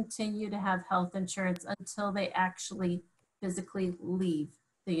they continue to have health insurance until they actually physically leave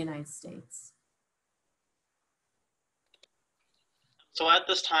the United States? So at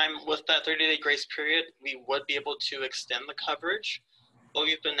this time, with that 30-day grace period, we would be able to extend the coverage. What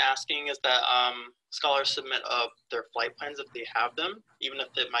we've been asking is that scholars submit their flight plans if they have them, even if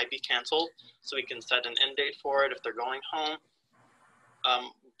it might be canceled, so we can set an end date for it if they're going home.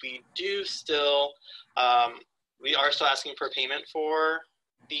 We do still, we are still asking for payment for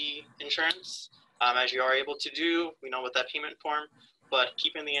the insurance, as you are able to do, we know with that payment form, but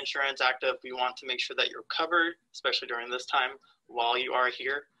keeping the insurance active, we want to make sure that you're covered, especially during this time while you are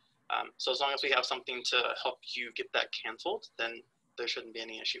here. So as long as we have something to help you get that canceled, then there shouldn't be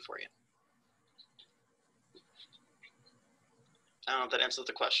any issue for you. I don't know if that answers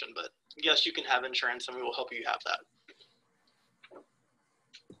the question, but yes, you can have insurance and we will help you have that.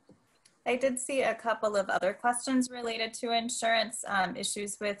 I did see a couple of other questions related to insurance,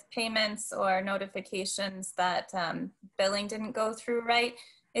 issues with payments or notifications that billing didn't go through right.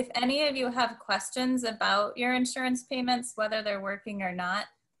 If any of you have questions about your insurance payments, whether they're working or not,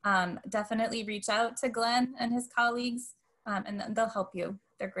 definitely reach out to Glenn and his colleagues, and they'll help you.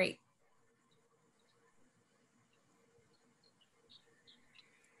 They're great.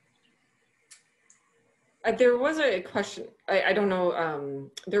 There was a question, I don't know,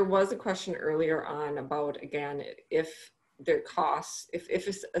 there was a question earlier on about, again, if their costs,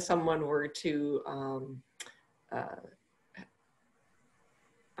 if someone were to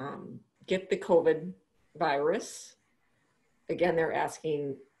get the COVID virus, again, they're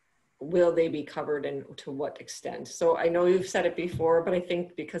asking, will they be covered and to what extent? So I know you've said it before, but I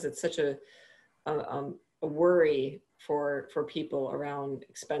think because it's such a worry for people around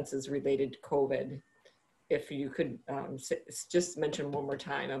expenses related to COVID, if you could just mention one more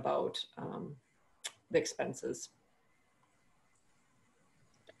time about the expenses.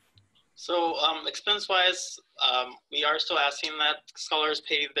 So expense-wise, we are still asking that scholars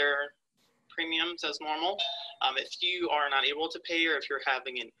pay their premiums as normal. If you are not able to pay, or if you're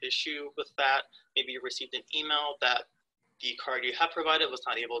having an issue with that, maybe you received an email that the card you have provided was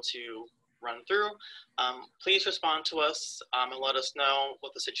not able to run through, please respond to us and let us know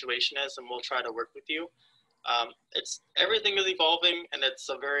what the situation is, and we'll try to work with you. Everything is evolving, and it's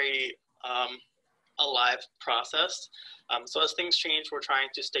a very alive process. So as things change, we're trying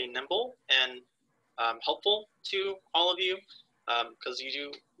to stay nimble and helpful to all of you, because you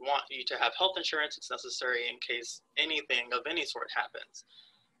do want you to have health insurance. It's necessary in case anything of any sort happens.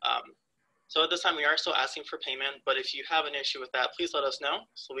 So at this time, we are still asking for payment, but if you have an issue with that, please let us know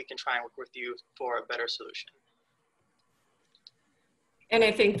so we can try and work with you for a better solution. And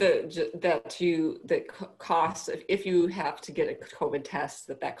I think the cost, if you have to get a COVID test,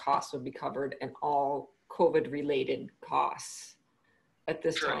 that cost would be covered, and all COVID related costs at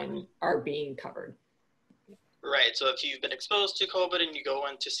this time are being covered. Right, so if you've been exposed to COVID and you go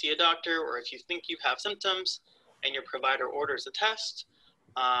in to see a doctor, or if you think you have symptoms and your provider orders a test,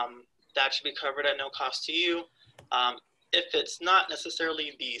 that should be covered at no cost to you. If it's not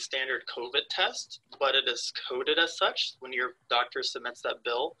necessarily the standard COVID test, but it is coded as such, when your doctor submits that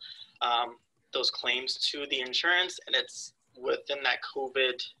bill, those claims to the insurance, and it's within that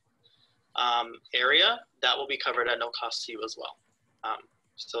COVID area, that will be covered at no cost to you as well.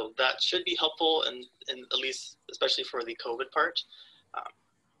 So that should be helpful, and at least, especially for the COVID part.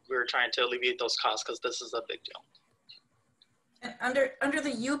 We're trying to alleviate those costs because this is a big deal. Under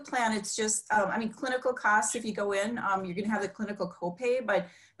the U plan, it's just, I mean, clinical costs, if you go in, you're gonna have the clinical copay, but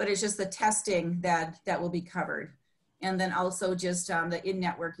it's just the testing that will be covered. And then also just the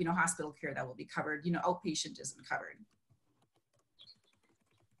in-network, hospital care that will be covered, outpatient isn't covered.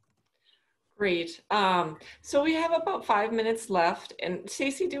 Great. So we have about 5 minutes left. And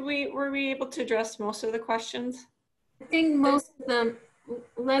Stacey, were we able to address most of the questions? I think most of them,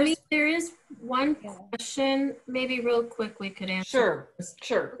 there is one question, maybe real quick we could answer.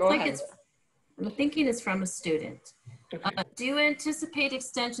 Sure, go ahead. I'm thinking it's from a student. Okay. Do you anticipate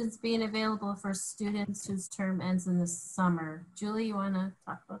extensions being available for students whose term ends in the summer? Julie, you want to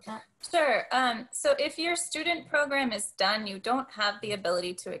talk about that? Sure. So if your student program is done, you don't have the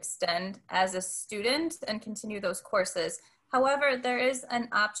ability to extend as a student and continue those courses. However, there is an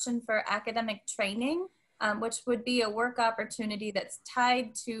option for academic training, which would be a work opportunity that's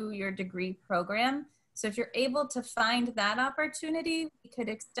tied to your degree program. So if you're able to find that opportunity, we could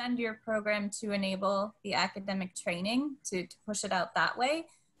extend your program to enable the academic training to push it out that way.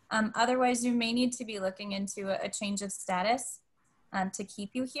 Otherwise, you may need to be looking into a change of status to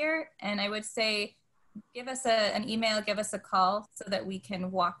keep you here. And I would say, give us an email, give us a call so that we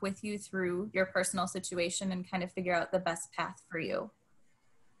can walk with you through your personal situation and kind of figure out the best path for you.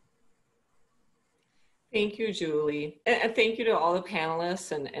 Thank you, Julie. And thank you to all the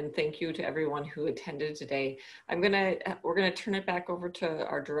panelists and thank you to everyone who attended today. We're gonna turn it back over to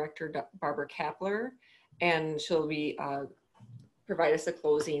our director, Barbara Kapler, and she'll be provide us a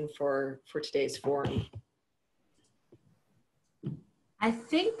closing for today's forum. I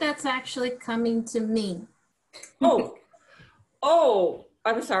think that's actually coming to me. Oh,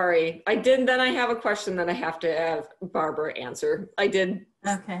 I'm sorry. Then I have a question that I have to have Barbara answer. I did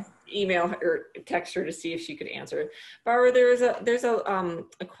email her or text her to see if she could answer it. Barbara, there's a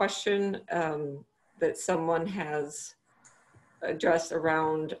question that someone has addressed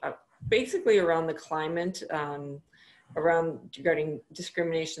around basically around the climate, regarding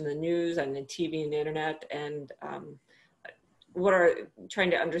discrimination in the news and the TV and the internet, and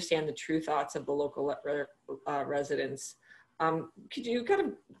trying to understand the true thoughts of the local residents. Could you kind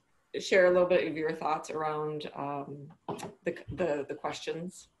of share a little bit of your thoughts around the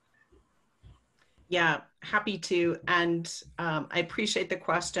questions? Yeah, happy to. And I appreciate the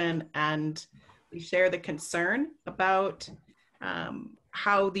question, and we share the concern about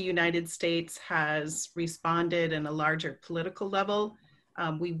how the United States has responded in a larger political level.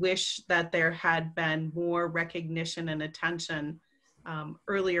 We wish that there had been more recognition and attention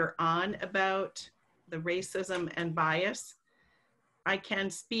earlier on about the racism and bias. I can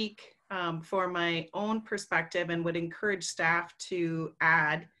speak for my own perspective and would encourage staff to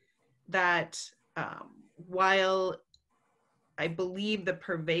add that while I believe the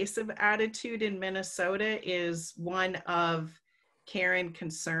pervasive attitude in Minnesota is one of care and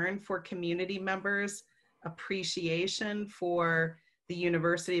concern for community members, appreciation for the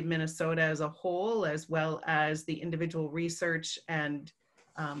University of Minnesota as a whole, as well as the individual research and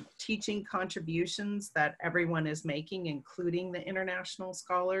teaching contributions that everyone is making, including the international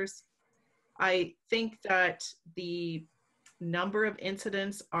scholars. I think that the number of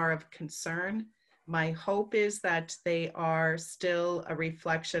incidents are of concern. My hope is that they are still a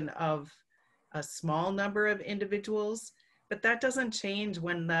reflection of a small number of individuals, but that doesn't change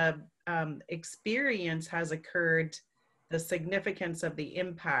when the experience has occurred, the significance of the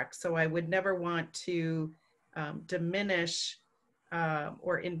impact. So I would never want to diminish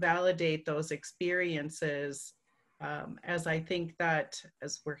or invalidate those experiences, as I think that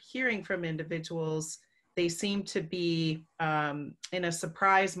as we're hearing from individuals, they seem to be in a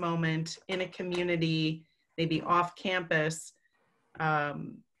surprise moment in a community, maybe off campus.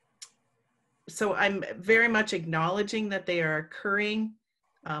 So I'm very much acknowledging that they are occurring.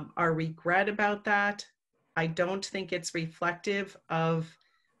 Our regret about that, I don't think it's reflective of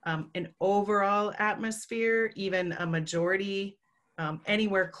an overall atmosphere, even a majority,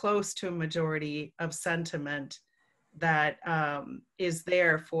 anywhere close to a majority of sentiment that is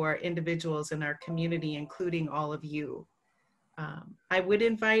there for individuals in our community, including all of you. I would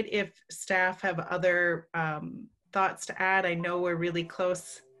invite if staff have other thoughts to add. I know we're really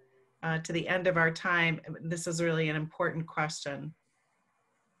close to the end of our time. This is really an important question.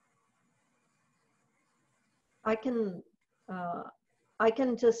 I can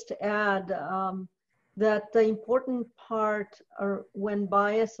just add that the important part when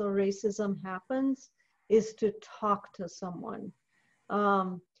bias or racism happens is to talk to someone.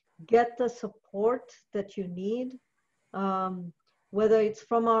 Get the support that you need, whether it's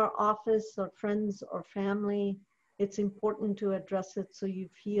from our office or friends or family. It's important to address it so you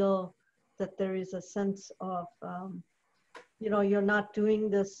feel that there is a sense of, you're not doing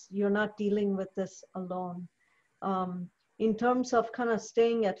this, you're not dealing with this alone. In terms of kind of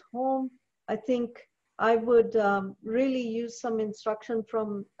staying at home, I think I would really use some instruction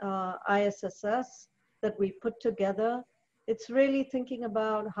from ISSS that we put together. it's really thinking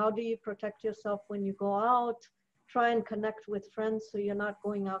about how do you protect yourself when you go out, try and connect with friends so you're not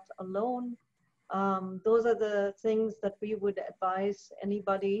going out alone. Those are the things that we would advise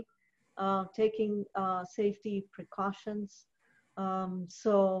anybody taking safety precautions.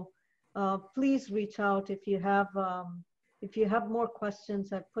 Please reach out if you have more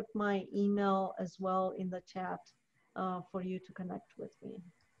questions. I put my email as well in the chat for you to connect with me.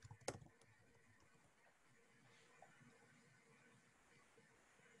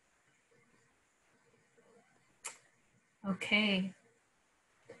 Okay.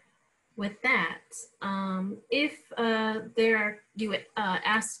 With that, if you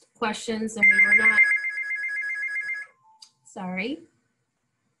asked questions and we were not, sorry,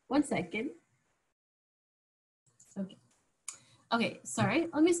 one second. Okay, sorry,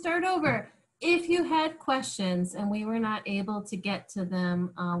 let me start over. If you had questions and we were not able to get to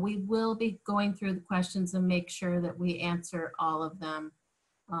them, we will be going through the questions and make sure that we answer all of them,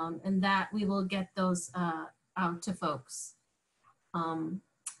 and that we will get those out to folks.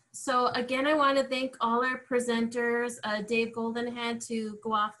 So again, I want to thank all our presenters. Dave Golden had to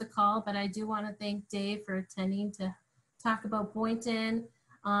go off the call, but I do want to thank Dave for attending to talk about Boynton.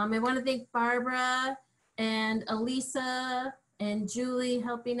 I want to thank Barbara and Elisa and Julie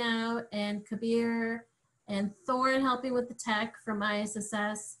helping out, and Kabir and Thorne helping with the tech from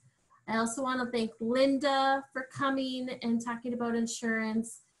ISSS. I also want to thank Linda for coming and talking about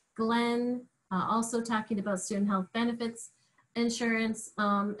insurance, Glenn also talking about student health benefits insurance.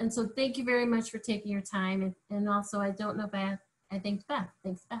 And so thank you very much for taking your time. And also, I don't know Beth, I think Beth,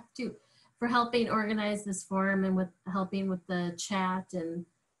 thanks Beth too, for helping organize this forum and with helping with the chat and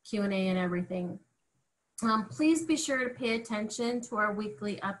Q&A and everything. Please be sure to pay attention to our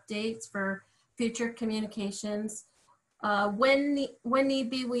weekly updates for future communications. When need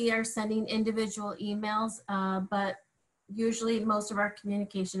be, we are sending individual emails, but usually most of our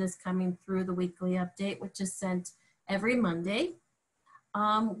communication is coming through the weekly update, which is sent every Monday.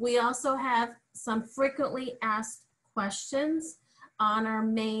 We also have some frequently asked questions on our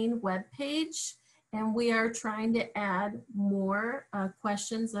main webpage, and we are trying to add more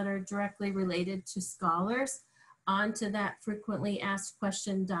questions that are directly related to scholars onto that frequently asked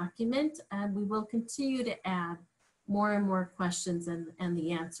question document, and we will continue to add more and more questions and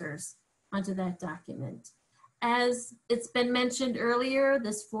the answers onto that document. As it's been mentioned earlier,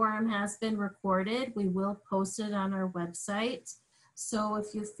 this forum has been recorded. We will post it on our website. So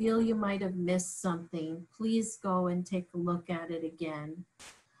if you feel you might have missed something, please go and take a look at it again.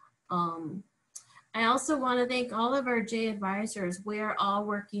 I also want to thank all of our J advisors. We are all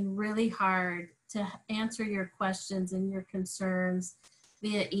working really hard to answer your questions and your concerns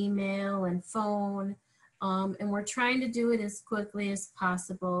via email and phone. And we're trying to do it as quickly as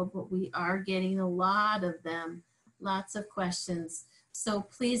possible, but we are getting a lot of them, lots of questions. So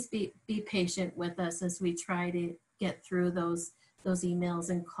please be patient with us as we try to get through those emails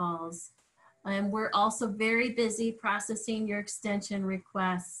and calls. And we're also very busy processing your extension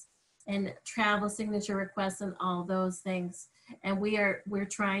requests and travel signature requests and all those things. And we're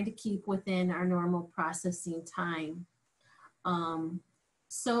trying to keep within our normal processing time.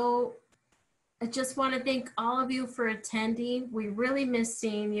 So I just want to thank all of you for attending. We really miss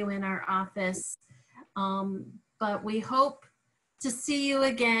seeing you in our office, but we hope to see you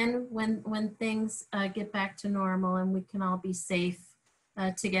again when things get back to normal and we can all be safe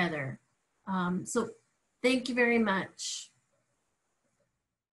together. So thank you very much.